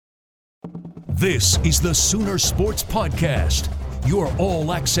This is the Sooner Sports Podcast, your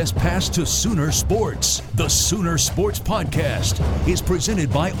all-access pass to Sooner Sports. The Sooner Sports Podcast is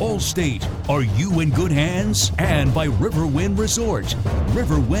presented by Allstate. Are you in good hands? And by Riverwind Resort.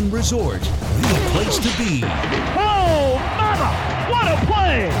 Riverwind Resort, the place to be. Oh, mama! What a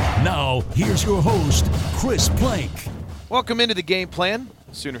play! Now, here's your host, Chris Plank. Welcome into the Game Plan,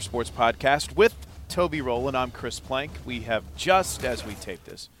 Sooner Sports Podcast with Toby Rowland. I'm Chris Plank. We have just, as we tape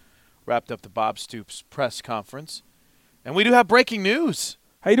this, wrapped up the Bob Stoops press conference. And we do have breaking news.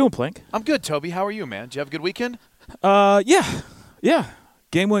 How you doing, Plank? I'm good, Toby. How are you, man? Did you have a good weekend? Yeah.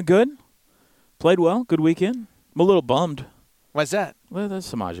 Game went good. Played well. Good weekend. I'm a little bummed. Why's that? Well, that's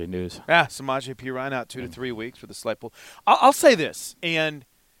Samaje news. Yeah, Samaje Perine out 2 to 3 weeks with a slight pull. I'll say this, and,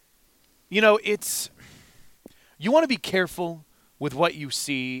 you know, you want to be careful with what you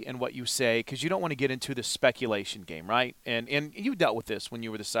see and what you say because you don't want to get into the speculation game, right? And you dealt with this when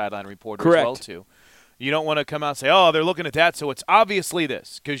you were the sideline reporter Correct. as well, too. You don't want to come out and say, oh, they're looking at that, so it's obviously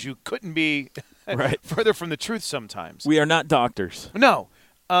this, because you couldn't be Right. further from the truth sometimes. We are not doctors. No.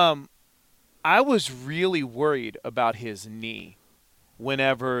 I was really worried about his knee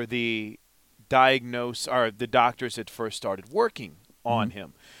whenever the doctors had first started working on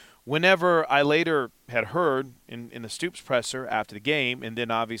him. Whenever I later had heard in the Stoops presser after the game, and then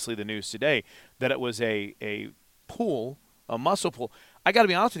obviously the news today, that it was a muscle pull, I got to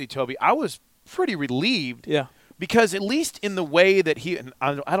be honest with you, Toby, I was pretty relieved. Yeah. Because at least in the way that and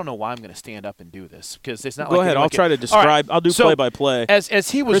I don't know why I'm going to stand up and do this because it's not. Go ahead. I'll try to describe. Right. I'll do play-by-play.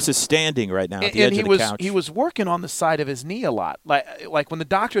 As he was, Chris is standing right now at the edge of the couch. He was working on the side of his knee a lot. Like when the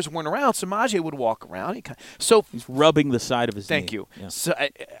doctors weren't around, Samaje would walk around. He's rubbing the side of his knee. Thank you. Yeah. So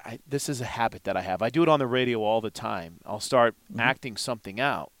this is a habit that I have. I do it on the radio all the time. I'll start acting something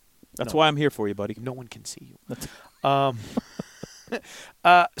out. That's why I'm here for you, buddy. No one can see you.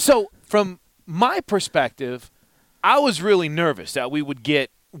 So from my perspective, I was really nervous that we would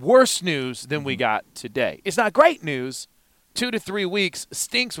get worse news than we got today. It's not great news. 2 to 3 weeks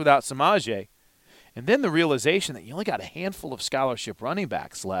stinks without Samaje. And then the realization that you only got a handful of scholarship running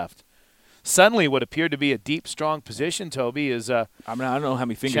backs left. Suddenly what appeared to be a deep, strong position, Toby, is I don't know how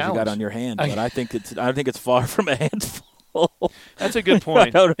many fingers challenge. you got on your hand, but I think it's far from a handful. That's a good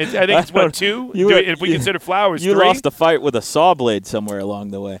point. I think it's, what, 2? If we consider Flowers, 3? You lost the fight with a saw blade somewhere along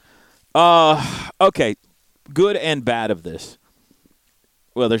the way. Okay. Good and bad of this.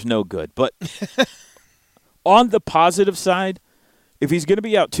 Well, there's no good. But on the positive side, if he's going to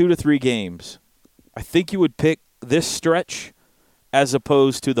be out 2 to 3 games, I think you would pick this stretch as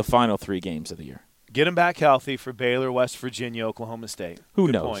opposed to the final 3 games of the year. Get him back healthy for Baylor, West Virginia, Oklahoma State. Who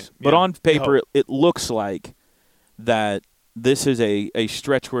Good knows? point. But Yeah. on paper, it looks like that this is a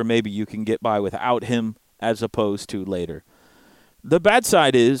stretch where maybe you can get by without him as opposed to later. The bad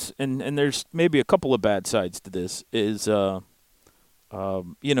side is, and there's maybe a couple of bad sides to this, is, with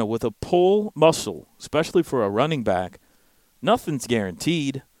a pull muscle, especially for a running back, nothing's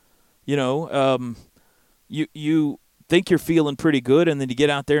guaranteed. You think you're feeling pretty good, and then you get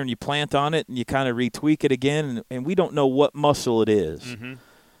out there and you plant on it, and you kind of retweak it again, and we don't know what muscle it is. Mm-hmm.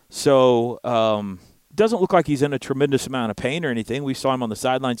 So it doesn't look like he's in a tremendous amount of pain or anything. We saw him on the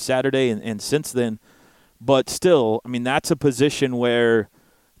sideline Saturday, and since then. But still, I mean, that's a position where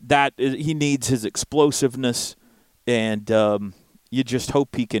he needs his explosiveness, and you just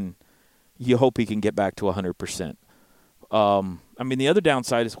hope he can. You hope he can get back to 100%. I mean, the other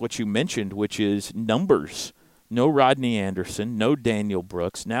downside is what you mentioned, which is numbers. No Rodney Anderson, no Daniel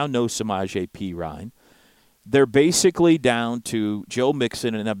Brooks, now no Samaje Perine. They're basically down to Joe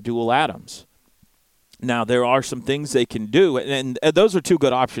Mixon and Abdul Adams. Now, there are some things they can do, and those are 2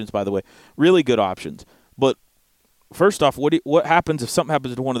 good options, by the way, really good options. But first off, what happens if something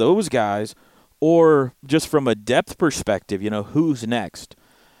happens to one of those guys, or just from a depth perspective, who's next?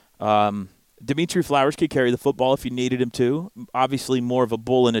 Dimitri Flowers could carry the football if you needed him to. Obviously more of a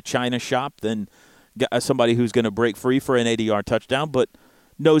bull in a china shop than somebody who's going to break free for an 80-yard touchdown, but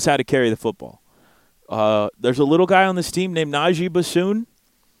knows how to carry the football. There's a little guy on this team named Najee Bassoon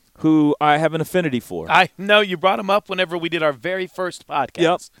who I have an affinity for. I know you brought him up whenever we did our very first podcast.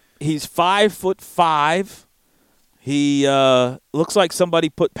 Yep. He's 5'5". He looks like somebody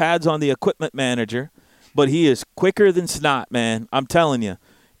put pads on the equipment manager, but he is quicker than snot, man. I'm telling you.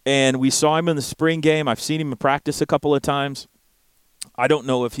 And we saw him in the spring game. I've seen him in practice a couple of times. I don't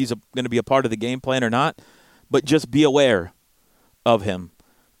know if he's going to be a part of the game plan or not, but just be aware of him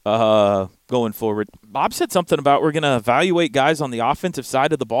going forward. Bob said something about we're going to evaluate guys on the offensive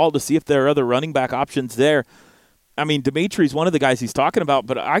side of the ball to see if there are other running back options there. I mean, Dimitri's one of the guys he's talking about,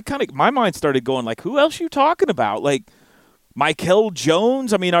 but my mind started going like, who else are you talking about? Like, Michael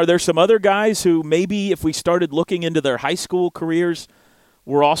Jones. I mean, are there some other guys who maybe if we started looking into their high school careers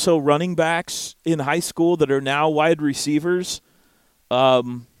were also running backs in high school that are now wide receivers?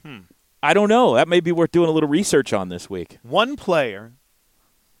 I don't know. That may be worth doing a little research on this week. One player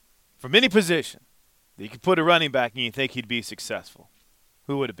from any position that you could put a running back and you think he'd be successful.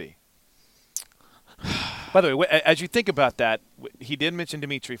 Who would it be? By the way, as you think about that, he did mention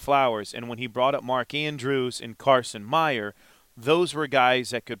Dimitri Flowers, and when he brought up Mark Andrews and Carson Meyer, those were guys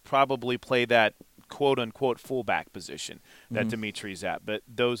that could probably play that quote-unquote fullback position that Dimitri's at. But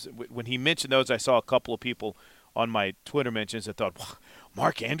those, when he mentioned those, I saw a couple of people on my Twitter mentions that thought,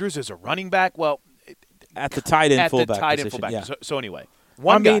 Mark Andrews is a running back? Well, at the tight end fullback At the tight end position, fullback. yeah. So anyway,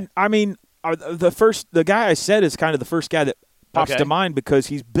 the guy I said is kind of the first guy that pops to mind because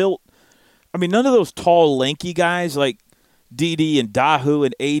he's built. I mean, none of those tall, lanky guys like Dede and Dahu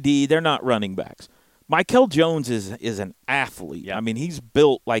and AD, they're not running backs. Michael Jones is an athlete. Yeah. I mean, he's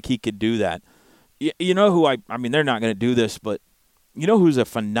built like he could do that. You know who I mean, they're not going to do this, but you know who's a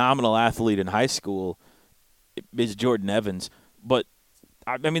phenomenal athlete in high school is Jordan Evans. But,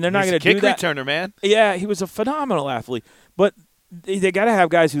 I mean, they're not going to do that. Kick returner, man. Yeah, he was a phenomenal athlete. But they got to have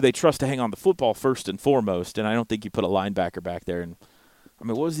guys who they trust to hang on the football first and foremost, and I don't think you put a linebacker back there. And I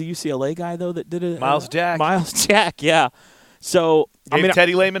mean, what was the UCLA guy, though, that did it? Miles Jack. Miles Jack, yeah. So, Gave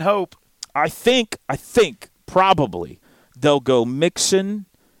Teddy Lehman hope. I think probably they'll go Mixon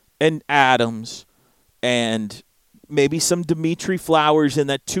and Adams and maybe some Dimitri Flowers in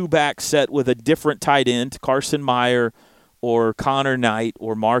that two-back set with a different tight end, Carson Meyer or Connor Knight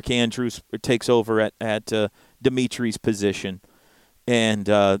or Mark Andrews takes over at Dimitri's position. And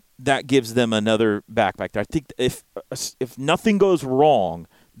that gives them another back there. I think if nothing goes wrong,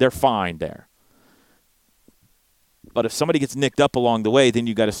 they're fine there. But if somebody gets nicked up along the way, then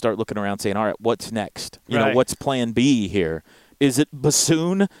you got to start looking around saying, all right, what's next? You know, what's plan B here? Is it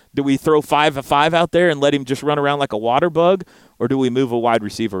Bassoon? Do we throw 5-5 out there and let him just run around like a water bug? Or do we move a wide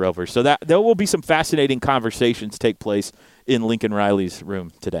receiver over? So there will be some fascinating conversations take place in Lincoln Riley's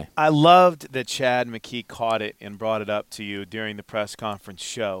room today. I loved that Chad McKee caught it and brought it up to you during the press conference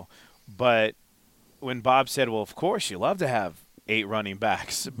show. But when Bob said, well, of course, you love to have 8 running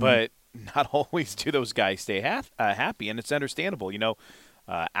backs, but not always do those guys stay happy, and it's understandable. You know,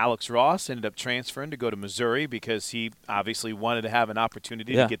 Alex Ross ended up transferring to go to Missouri because he obviously wanted to have an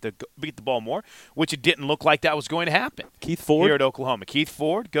opportunity to get the ball more, which it didn't look like that was going to happen. Keith Ford here at Oklahoma. Keith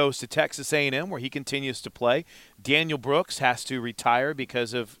Ford goes to Texas A&M where he continues to play. Daniel Brooks has to retire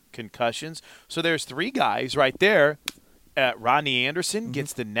because of concussions. So there's 3 guys right there. Rodney Anderson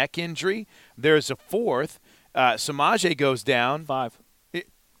gets the neck injury. There's a 4th. Samaje goes down. 5.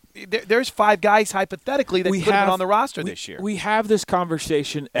 There's 5 guys hypothetically that could have been on the roster this year. We have this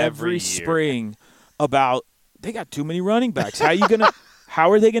conversation every spring about they got too many running backs.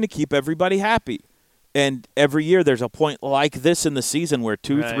 How are they gonna keep everybody happy? And every year there's a point like this in the season where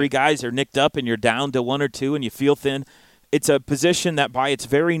 2-3 guys are nicked up and you're down to 1 or 2 and you feel thin. It's a position that by its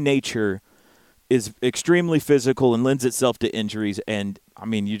very nature is extremely physical and lends itself to injuries. And I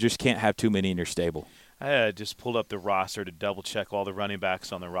mean, you just can't have too many in your stable. I just pulled up the roster to double-check all the running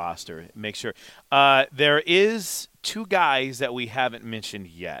backs on the roster. Make sure. There is 2 guys that we haven't mentioned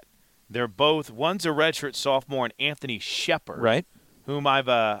yet. They're both – one's a redshirt sophomore, and Anthony Shepard, right? Whom I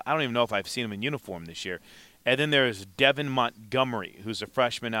don't even know if I've seen him in uniform this year. And then there's Devin Montgomery, who's a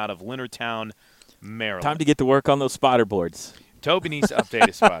freshman out of Leonardtown, Maryland. Time to get to work on those spotter boards. Toby needs to update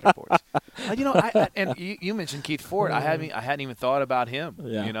his spotter boards. You know, you mentioned Keith Ford. I hadn't even thought about him.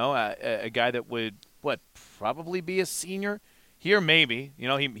 Yeah. You know, a guy that would – probably be a senior here, maybe. You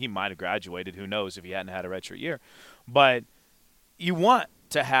know, he might have graduated. Who knows if he hadn't had a redshirt year. But you want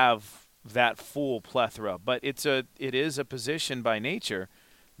to have that full plethora. But it is a position by nature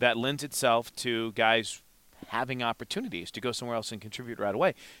that lends itself to guys having opportunities to go somewhere else and contribute right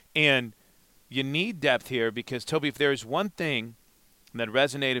away. And you need depth here because, Toby, if there's one thing that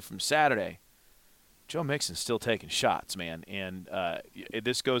resonated from Saturday, Joe Mixon's still taking shots, man. And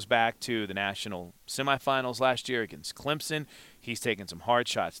this goes back to the national semifinals last year against Clemson. He's taken some hard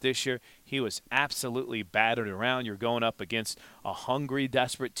shots this year. He was absolutely battered around. You're going up against a hungry,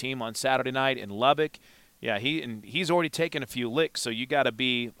 desperate team on Saturday night in Lubbock. Yeah, he's already taken a few licks, so you got to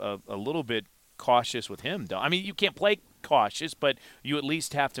be a little bit cautious with him. I mean, you can't play cautious, but you at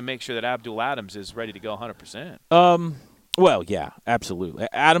least have to make sure that Abdul Adams is ready to go 100%. Well, yeah, absolutely.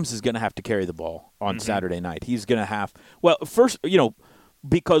 Adams is going to have to carry the ball on Saturday night. He's going to have – well, first, you know,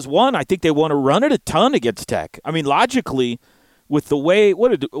 because, one, I think they want to run it a ton against Tech. I mean, logically, with the way –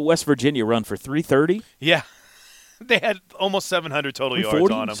 what did West Virginia run for, 330? Yeah. They had almost 700 total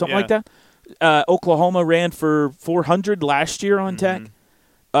yards on them. Something like that. Oklahoma ran for 400 last year on Tech.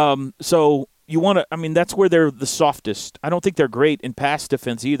 So you want to – I mean, that's where they're the softest. I don't think they're great in pass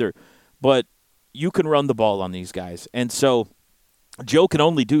defense either, but you can run the ball on these guys. And so Joe can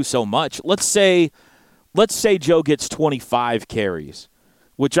only do so much. Let's say Joe gets 25 carries,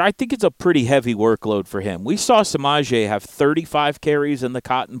 which I think is a pretty heavy workload for him. We saw Samaje have 35 carries in the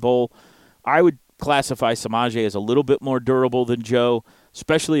Cotton Bowl. I would classify Samaje as a little bit more durable than Joe,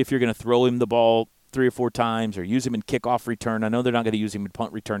 especially if you're going to throw him the ball 3 or 4 times or use him in kickoff return. I know they're not going to use him in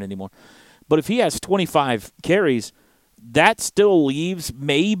punt return anymore. But if he has 25 carries, that still leaves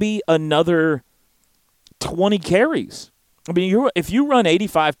maybe another 20 carries. I mean, if you run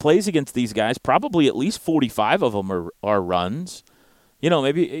 85 plays against these guys, probably at least 45 of them are runs. You know,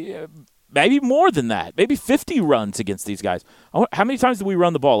 maybe more than that. Maybe 50 runs against these guys. How many times did we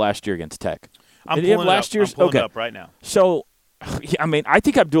run the ball last year against Tech? I'm pulling it up right now. So, I mean, I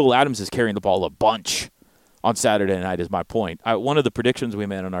think Abdul Adams is carrying the ball a bunch on Saturday night is my point. One of the predictions we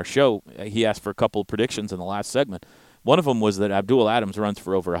made on our show, he asked for a couple of predictions in the last segment. One of them was that Abdul Adams runs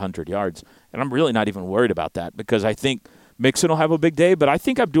for over 100 yards. And I'm really not even worried about that because I think Mixon will have a big day, but I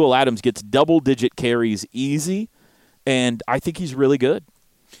think Abdul Adams gets double-digit carries easy, and I think he's really good.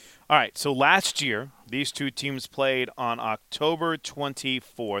 All right, so last year, these two teams played on October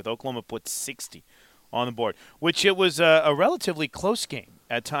 24th. Oklahoma put 60 on the board, which it was a relatively close game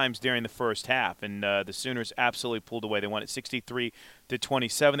at times during the first half, and the Sooners absolutely pulled away. They won it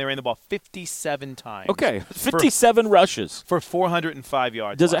 63-27. They ran the ball 57 times. Okay, 57 rushes. For 405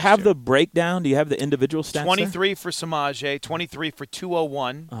 yards. Does it have the breakdown? Do you have the individual stats 23 there? for Samaje, 23 for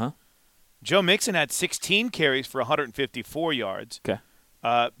 201. Uh-huh. Joe Mixon had 16 carries for 154 yards. Okay.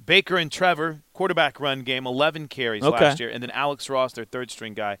 Baker and Trevor, quarterback run game, 11 carries last year. And then Alex Ross, their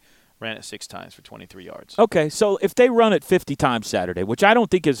third-string guy, ran it 6 times for 23 yards. Okay, so if they run it 50 times Saturday, which I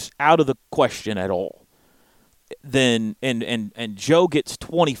don't think is out of the question at all, then and Joe gets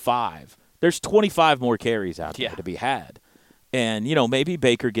 25, there's 25 more carries out there to be had. And, you know, maybe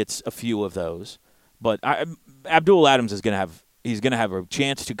Baker gets a few of those. But Abdul Adams is going to have a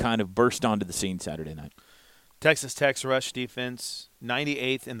chance to kind of burst onto the scene Saturday night. Texas Tech's rush defense,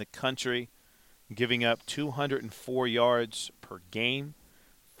 98th in the country, giving up 204 yards per game,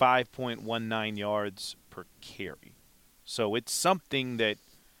 5.19 yards per carry. So it's something that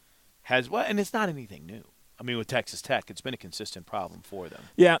has, well, and it's not anything new. I mean, with Texas Tech, it's been a consistent problem for them.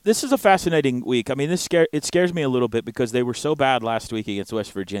 Yeah, this is a fascinating week. I mean, it scares me a little bit because they were so bad last week against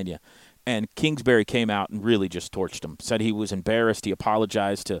West Virginia. And Kingsbury came out and really just torched him, said he was embarrassed. He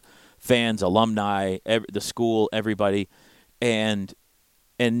apologized to fans, alumni, the school, everybody. And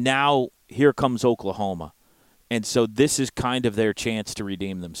now here comes Oklahoma. And so this is kind of their chance to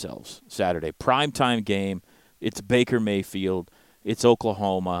redeem themselves Saturday. Primetime game. It's Baker Mayfield. It's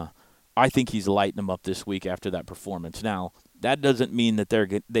Oklahoma. I think he's lighting them up this week after that performance. Now, that doesn't mean that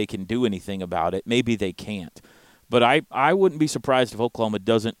they can do anything about it. Maybe they can't. But I wouldn't be surprised if Oklahoma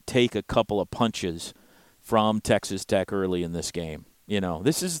doesn't take a couple of punches from Texas Tech early in this game. You know,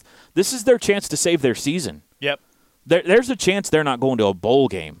 this is their chance to save their season. Yep. There's a chance they're not going to a bowl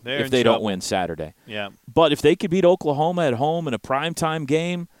game if they don't win Saturday. Yeah. But if they could beat Oklahoma at home in a primetime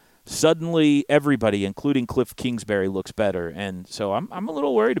game, suddenly everybody, including Cliff Kingsbury, looks better. And so I'm a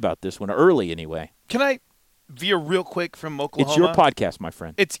little worried about this one, early anyway. Can I veer real quick from Oklahoma? It's your podcast, my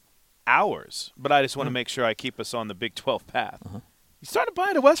friend. It's ours, but I just want to make sure I keep us on the Big 12 path. You started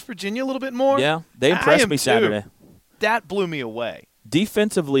buying to West Virginia a little bit more? Yeah, they impressed me Saturday. That blew me away.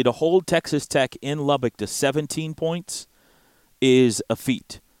 Defensively, to hold Texas Tech in Lubbock to 17 points is a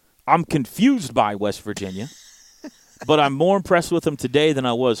feat. I'm confused by West Virginia, but I'm more impressed with them today than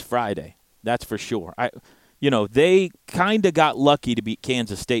I was Friday. That's for sure. They kind of got lucky to beat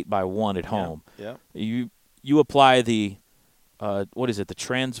Kansas State by 1 at home. Yeah. You apply the the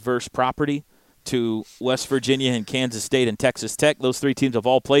transverse property to West Virginia and Kansas State and Texas Tech. Those 3 teams have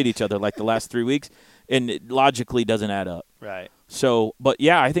all played each other like the last 3 weeks, and it logically doesn't add up. Right. So, but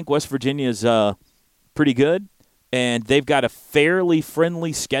yeah, I think West Virginia is pretty good, and they've got a fairly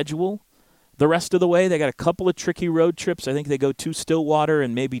friendly schedule the rest of the way. They got a couple of tricky road trips. I think they go to Stillwater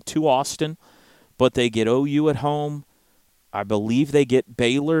and maybe to Austin, but they get OU at home. I believe they get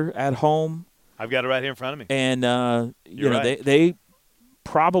Baylor at home. I've got it right here in front of me. And right. they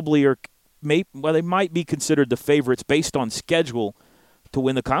probably are. They might be considered the favorites based on schedule to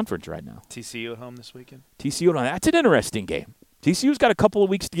win the conference right now. TCU at home this weekend. TCU, that's an interesting game. TCU's got a couple of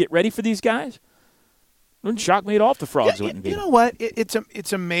weeks to get ready for these guys. It wouldn't shock me at all if the Frogs wouldn't be. You know what?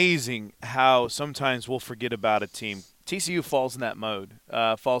 It's amazing how sometimes we'll forget about a team. TCU falls in that mode,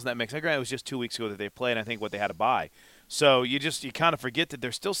 falls in that mix. Granted, it was just 2 weeks ago that they played, and I think what they had to buy. So you kind of forget that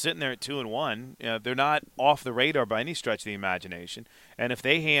they're still sitting there at 2-1. They're not off the radar by any stretch of the imagination. And if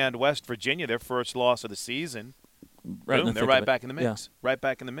they hand West Virginia their first loss of the season, boom, they're right back in the mix. Yeah. Right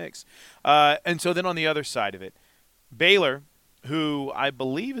back in the mix. And so then on the other side of it, Baylor, who I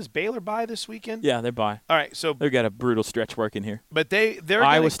believe is Baylor bye this weekend? Yeah, they're bye. All right, so they've got a brutal stretch working here. But they're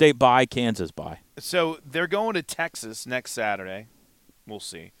Iowa State bye, Kansas bye. So they're going to Texas next Saturday. We'll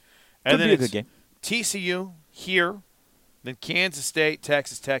see. And then it's a good game. TCU here, then Kansas State,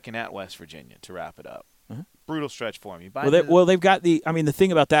 Texas Tech, and at West Virginia to wrap it up. Uh-huh. Brutal stretch for me. They've got the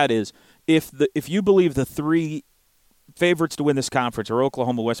thing about that is if you believe the three favorites to win this conference are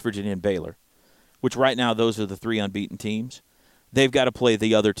Oklahoma, West Virginia, and Baylor, which right now those are the three unbeaten teams, they've got to play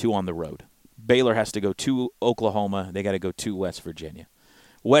the other two on the road. Baylor has to go to Oklahoma. They got to go to West Virginia.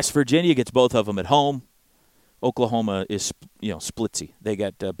 West Virginia gets both of them at home. Oklahoma is splitsy. They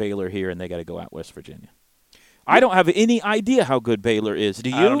got Baylor here, and they got to go out West Virginia. I don't have any idea how good Baylor is.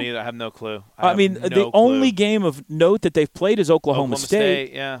 Do you? I don't either. I have no clue. The only game of note that they've played is Oklahoma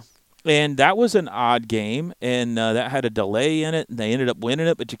State. Yeah. And that was an odd game, and that had a delay in it, and they ended up winning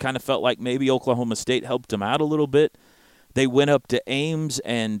it, but you kind of felt like maybe Oklahoma State helped them out a little bit. They went up to Ames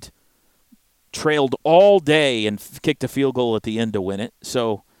and trailed all day and kicked a field goal at the end to win it.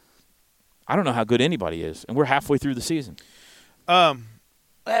 So I don't know how good anybody is, and we're halfway through the season.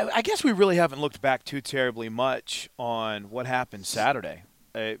 I guess we really haven't looked back too terribly much on what happened Saturday.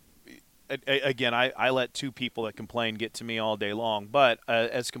 Again, I let two people that complain get to me all day long, but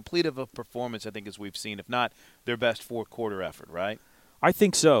as complete of a performance, I think, as we've seen, if not their best fourth-quarter effort, right? I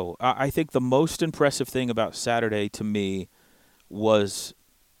think so. I think the most impressive thing about Saturday to me was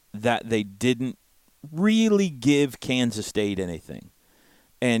that they didn't really give Kansas State anything.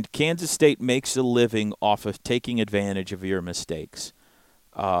 And Kansas State makes a living off of taking advantage of your mistakes.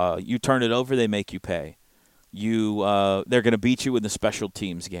 You turn it over, they make you pay. They're going to beat you in the special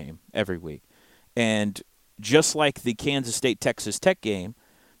teams game every week. And just like the Kansas State-Texas Tech game,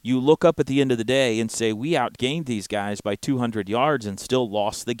 you look up at the end of the day and say, we outgained these guys by 200 yards and still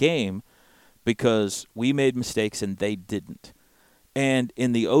lost the game because we made mistakes and they didn't. And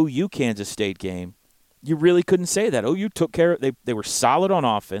in the OU-Kansas State game, you really couldn't say that. OU took care of it. They were solid on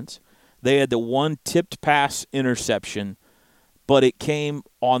offense. They had the one tipped pass interception, but it came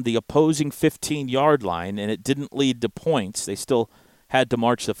on the opposing 15-yard line, and it didn't lead to points. They still had to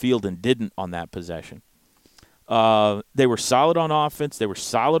march the field and didn't on that possession. They were solid on offense. They were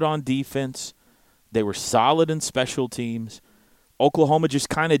solid on defense. They were solid in special teams. Oklahoma just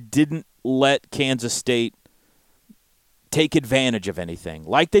kind of didn't let Kansas State take advantage of anything,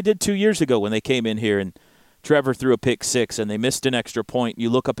 like they did 2 years ago when they came in here and Trevor threw a pick six and they missed an extra point. You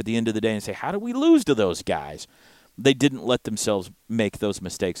look up at the end of the day and say, how did we lose to those guys? They didn't let themselves make those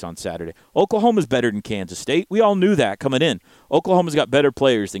mistakes on Saturday. Oklahoma's better than Kansas State. We all knew that coming in. Oklahoma's got better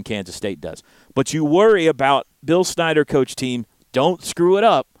players than Kansas State does. But you worry about Bill Snyder coach team, don't screw it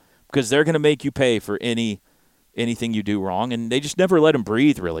up because they're going to make you pay for anything you do wrong. And they just never let them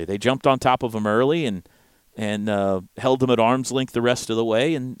breathe, really. They jumped on top of them early and held them at arm's length the rest of the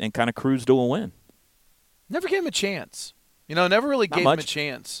way and kind of cruised to a win. Never gave him a chance. Never really gave him a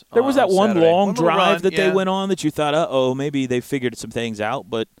chance. There was that one Saturday. long drive that they went on that you thought, maybe they figured some things out.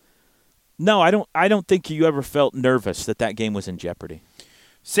 But no, I don't think you ever felt nervous that game was in jeopardy.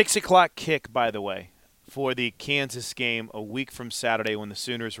 6 o'clock kick, by the way, for the Kansas game a week from Saturday when the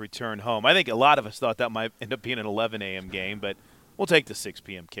Sooners return home. I think a lot of us thought that might end up being an 11 a.m. game, but we'll take the 6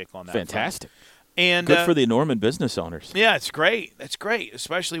 p.m. kick on that. Fantastic. And good for the Norman business owners. Yeah, it's great. It's great,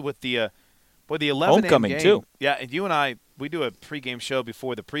 especially with the 11 homecoming a.m. game. Too. Yeah, and you and I, we do a pregame show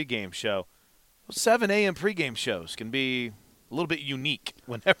before the pregame show. 7 a.m. pregame shows can be a little bit unique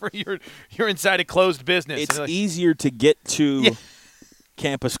whenever you're inside a closed business. It's easier to get to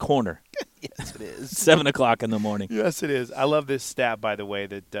Campus Corner. Yes, it is. 7 o'clock in the morning. Yes, it is. I love this stat, by the way,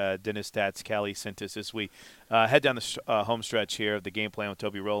 that Dennis Stats Kelly sent us as we head down the home stretch here of the game plan with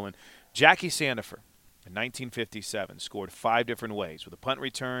Toby Rowland. Jackie Sandifer, in 1957, scored 5 different ways with a punt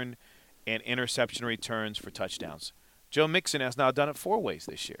return and interception returns for touchdowns. Joe Mixon has now done it 4 ways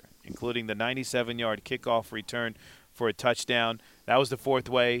this year, including the 97-yard kickoff return for a touchdown. That was the 4th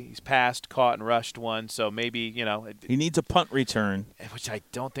way. He's passed, caught, and rushed one, so maybe, he needs a punt return. Which I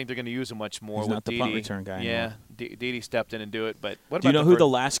don't think they're going to use him much more. He's with not the punt return guy anymore. Yeah, Dede stepped in and do it. But what do you know who the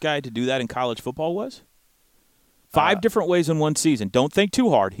last guy to do that in college football was? 5 different ways in one season. Don't think too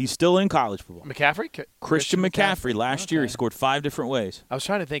hard. He's still in college football. McCaffrey? Christian McCaffrey. Last year he scored 5 different ways. I was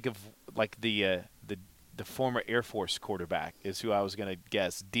trying to think of like the former Air Force quarterback is who I was going to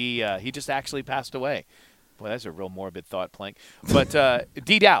guess. He just actually passed away. Boy, that's a real morbid thought, Plank. But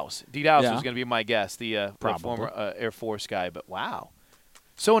D. Dowse. D. Dowse was going to be my guess, the former Air Force guy. But wow.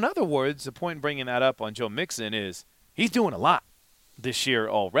 So in other words, the point in bringing that up on Joe Mixon is he's doing a lot this year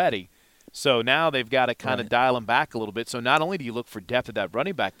already. So now they've got to kind of dial him back a little bit. So not only do you look for depth at that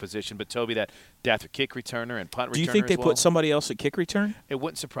running back position, but Toby, that depth at kick returner and punt returner. Do you think they put somebody else at kick return? It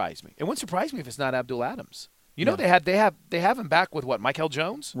wouldn't surprise me. It wouldn't surprise me if it's not Abdul Adams. You know, they have him back with what, Michael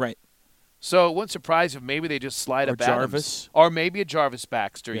Jones? Right. So it wouldn't surprise if maybe they just slide up Jarvis. Adams. Or maybe a Jarvis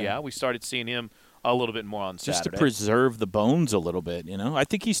Baxter, yeah. We started seeing him a little bit more on Saturday. Just to preserve the bones a little bit, you know. I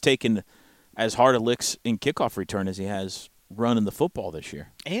think he's taken as hard a licks in kickoff return as he has running the football this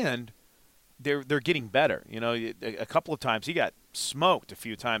year. And they're getting better. You know, a couple of times he got smoked a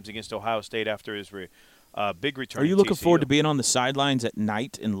few times against Ohio State after his big return. Are you looking forward to being on the sidelines at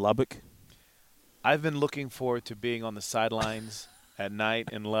night in Lubbock? I've been looking forward to being on the sidelines at night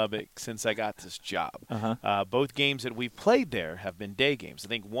in Lubbock since I got this job. Both games that we've played there have been day games. I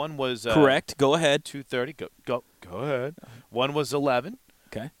think one was correct. Go ahead. 2:30. Go ahead. One was 11.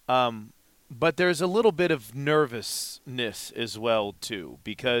 Okay. But there's a little bit of nervousness as well too,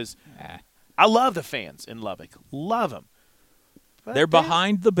 because I love the fans in Lubbock. Love them. But they're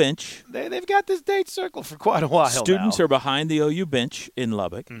behind the bench. They've got this date circled for quite a while. Students are behind the OU bench in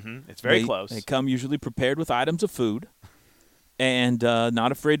Lubbock. It's very close. They come usually prepared with items of food and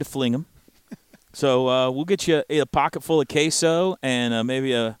not afraid to fling them. So we'll get you a pocket full of queso and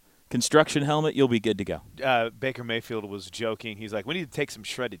maybe a construction helmet. You'll be good to go. Baker Mayfield was joking. He's like, we need to take some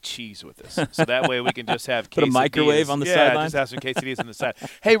shredded cheese with us. So that way we can just have quesadillas. Put a microwave on the sideline? Yeah, just have some quesadillas on the side.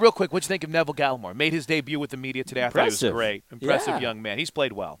 Hey, real quick, what'd you think of Neville Gallimore? Made his debut with the media today. I thought he was great. Impressive young man. He's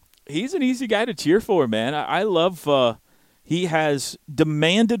played well. He's an easy guy to cheer for, man. I love he has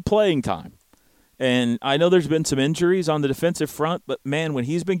demanded playing time. And I know there's been some injuries on the defensive front, but, man, when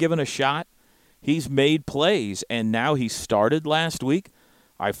he's been given a shot, he's made plays. And now he started last week.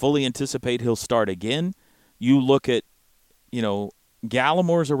 I fully anticipate he'll start again. You look at,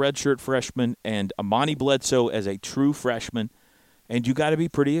 Gallimore's a redshirt freshman and Amani Bledsoe as a true freshman, and you got to be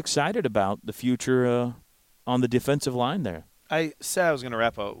pretty excited about the future on the defensive line there. I said I was going to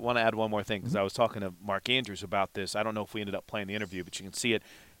wrap up. I want to add one more thing because I was talking to Mark Andrews about this. I don't know if we ended up playing the interview, but you can see it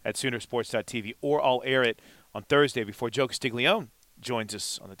at Soonersports.tv, or I'll air it on Thursday before Joe Castiglione joins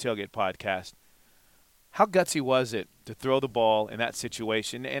us on the Tailgate Podcast. How gutsy was it to throw the ball in that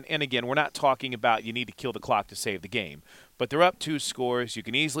situation? And again, we're not talking about you need to kill the clock to save the game. But they're up 2 scores. You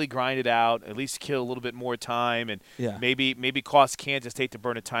can easily grind it out, at least kill a little bit more time, and maybe cost Kansas State to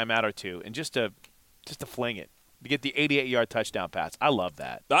burn a timeout or two, and just to fling it, to get the 88-yard touchdown pass. I love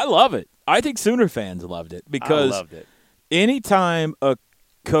that. I love it. I think Sooner fans loved it because anytime a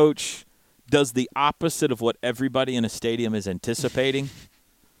coach does the opposite of what everybody in a stadium is anticipating,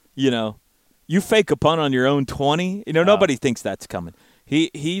 you fake a punt on your own 20. Nobody thinks that's coming.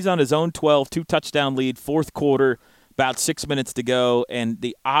 He's on his own 12, 2-touchdown lead, fourth quarter, about 6 minutes to go, and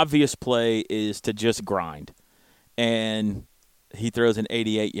the obvious play is to just grind. And he throws an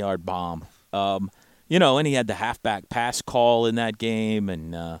 88-yard bomb. And he had the halfback pass call in that game.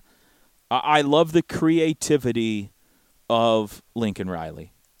 And I love the creativity of Lincoln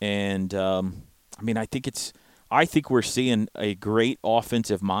Riley. And, I think we're seeing a great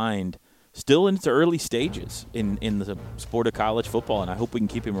offensive mind still in its early stages in the sport of college football, and I hope we can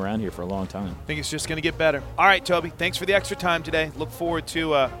keep him around here for a long time. I think it's just going to get better. All right, Toby, thanks for the extra time today.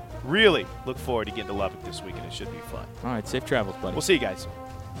 Really look forward to getting to Lubbock this week, and it should be fun. All right, safe travels, buddy. We'll see you guys.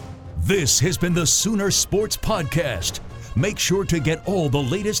 This has been the Sooner Sports Podcast. Make sure to get all the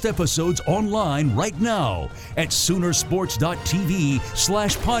latest episodes online right now at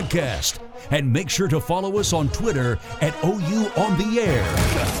Soonersports.tv/podcast. And make sure to follow us on Twitter at OU On The Air.